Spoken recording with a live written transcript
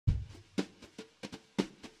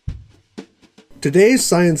Today's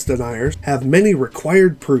science deniers have many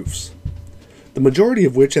required proofs, the majority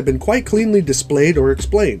of which have been quite cleanly displayed or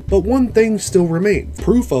explained, but one thing still remains: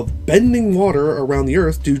 proof of bending water around the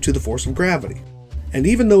Earth due to the force of gravity. And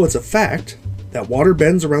even though it's a fact that water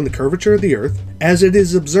bends around the curvature of the Earth, as it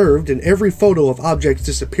is observed in every photo of objects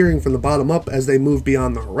disappearing from the bottom up as they move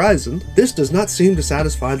beyond the horizon, this does not seem to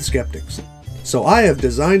satisfy the skeptics. So I have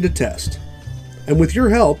designed a test. And with your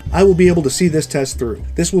help, I will be able to see this test through.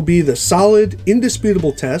 This will be the solid,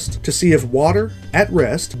 indisputable test to see if water, at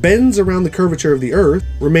rest, bends around the curvature of the Earth,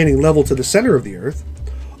 remaining level to the center of the Earth,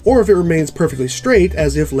 or if it remains perfectly straight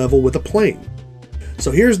as if level with a plane. So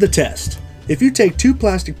here's the test. If you take two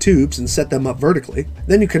plastic tubes and set them up vertically,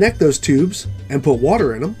 then you connect those tubes and put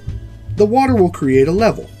water in them, the water will create a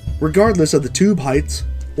level, regardless of the tube heights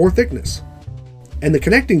or thickness. And the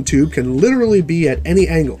connecting tube can literally be at any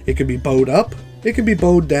angle. It can be bowed up, it can be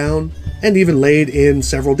bowed down, and even laid in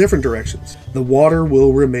several different directions. The water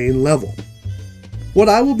will remain level. What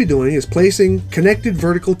I will be doing is placing connected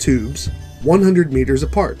vertical tubes 100 meters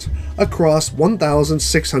apart, across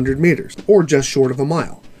 1,600 meters, or just short of a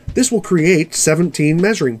mile. This will create 17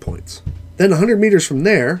 measuring points. Then 100 meters from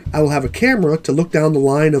there, I will have a camera to look down the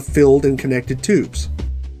line of filled and connected tubes.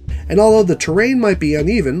 And although the terrain might be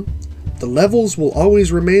uneven, the levels will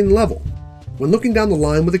always remain level. When looking down the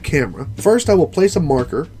line with a camera, first I will place a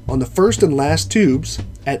marker on the first and last tubes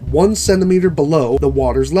at 1 centimeter below the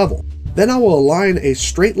water's level. Then I will align a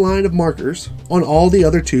straight line of markers on all the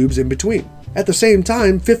other tubes in between. At the same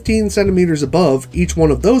time, 15 centimeters above each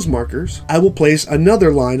one of those markers, I will place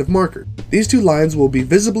another line of markers. These two lines will be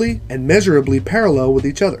visibly and measurably parallel with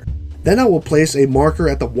each other. Then I will place a marker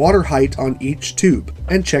at the water height on each tube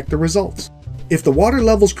and check the results. If the water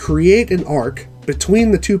levels create an arc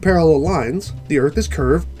between the two parallel lines, the Earth is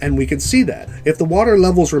curved and we can see that. If the water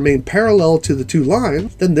levels remain parallel to the two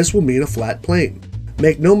lines, then this will mean a flat plane.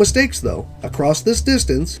 Make no mistakes though, across this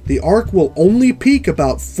distance, the arc will only peak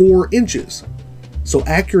about 4 inches. So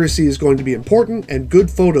accuracy is going to be important and good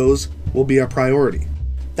photos will be our priority.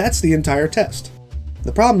 That's the entire test.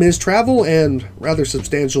 The problem is travel and rather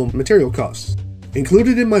substantial material costs.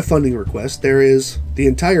 Included in my funding request, there is the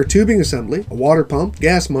entire tubing assembly, a water pump,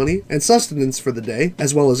 gas money, and sustenance for the day,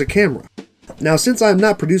 as well as a camera. Now, since I am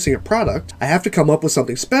not producing a product, I have to come up with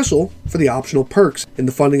something special for the optional perks in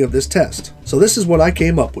the funding of this test. So this is what I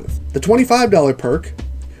came up with. The $25 perk,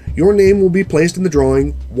 your name will be placed in the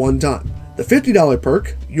drawing 1 time. The $50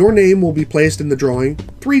 perk, your name will be placed in the drawing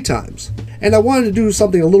 3 times. And I wanted to do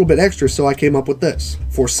something a little bit extra, so I came up with this.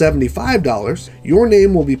 For $75, your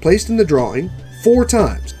name will be placed in the drawing 4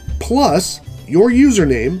 times, plus your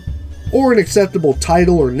username, or an acceptable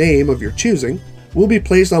title or name of your choosing, will be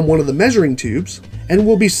placed on one of the measuring tubes and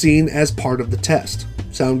will be seen as part of the test.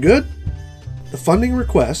 Sound good? The funding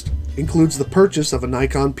request includes the purchase of a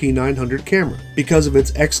Nikon P900 camera because of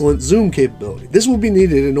its excellent zoom capability. This will be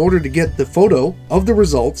needed in order to get the photo of the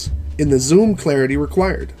results in the zoom clarity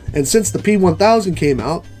required. And since the P1000 came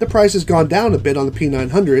out, the price has gone down a bit on the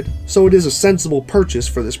P900, so it is a sensible purchase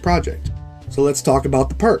for this project. So let's talk about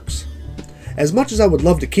the perks. As much as I would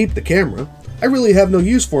love to keep the camera, I really have no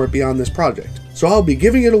use for it beyond this project. So I'll be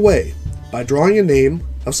giving it away by drawing a name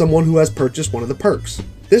of someone who has purchased one of the perks.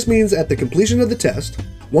 This means at the completion of the test,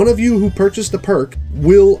 one of you who purchased the perk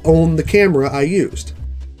will own the camera I used.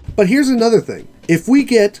 But here's another thing. If we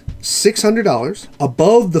get $600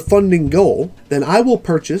 above the funding goal, then I will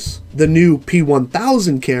purchase the new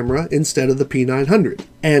P1000 camera instead of the P900,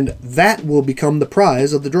 and that will become the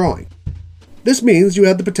prize of the drawing. This means you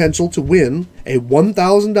have the potential to win a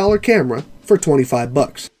 $1,000 camera for 25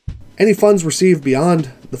 bucks. Any funds received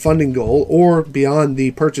beyond the funding goal or beyond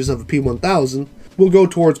the purchase of a P1000 will go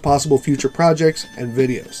towards possible future projects and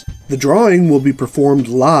videos. The drawing will be performed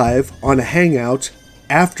live on a Hangout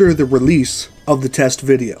after the release of the test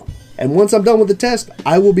video. And once I'm done with the test,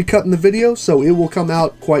 I will be cutting the video, so it will come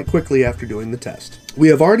out quite quickly after doing the test. We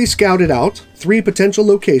have already scouted out 3 potential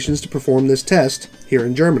locations to perform this test here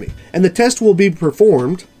in Germany. And the test will be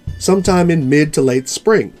performed sometime in mid to late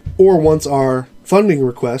spring, or once our funding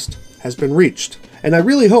request has been reached. And I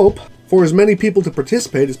really hope for as many people to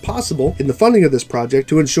participate as possible in the funding of this project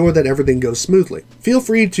to ensure that everything goes smoothly. Feel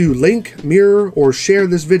free to link, mirror, or share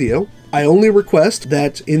this video. I only request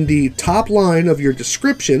that in the top line of your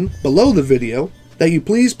description below the video, that you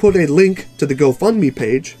please put a link to the GoFundMe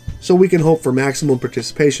page so we can hope for maximum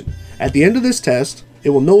participation. At the end of this test, it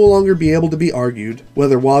will no longer be able to be argued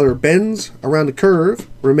whether water bends around a curve,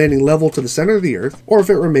 remaining level to the center of the Earth, or if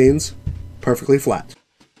it remains perfectly flat.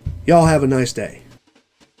 Y'all have a nice day.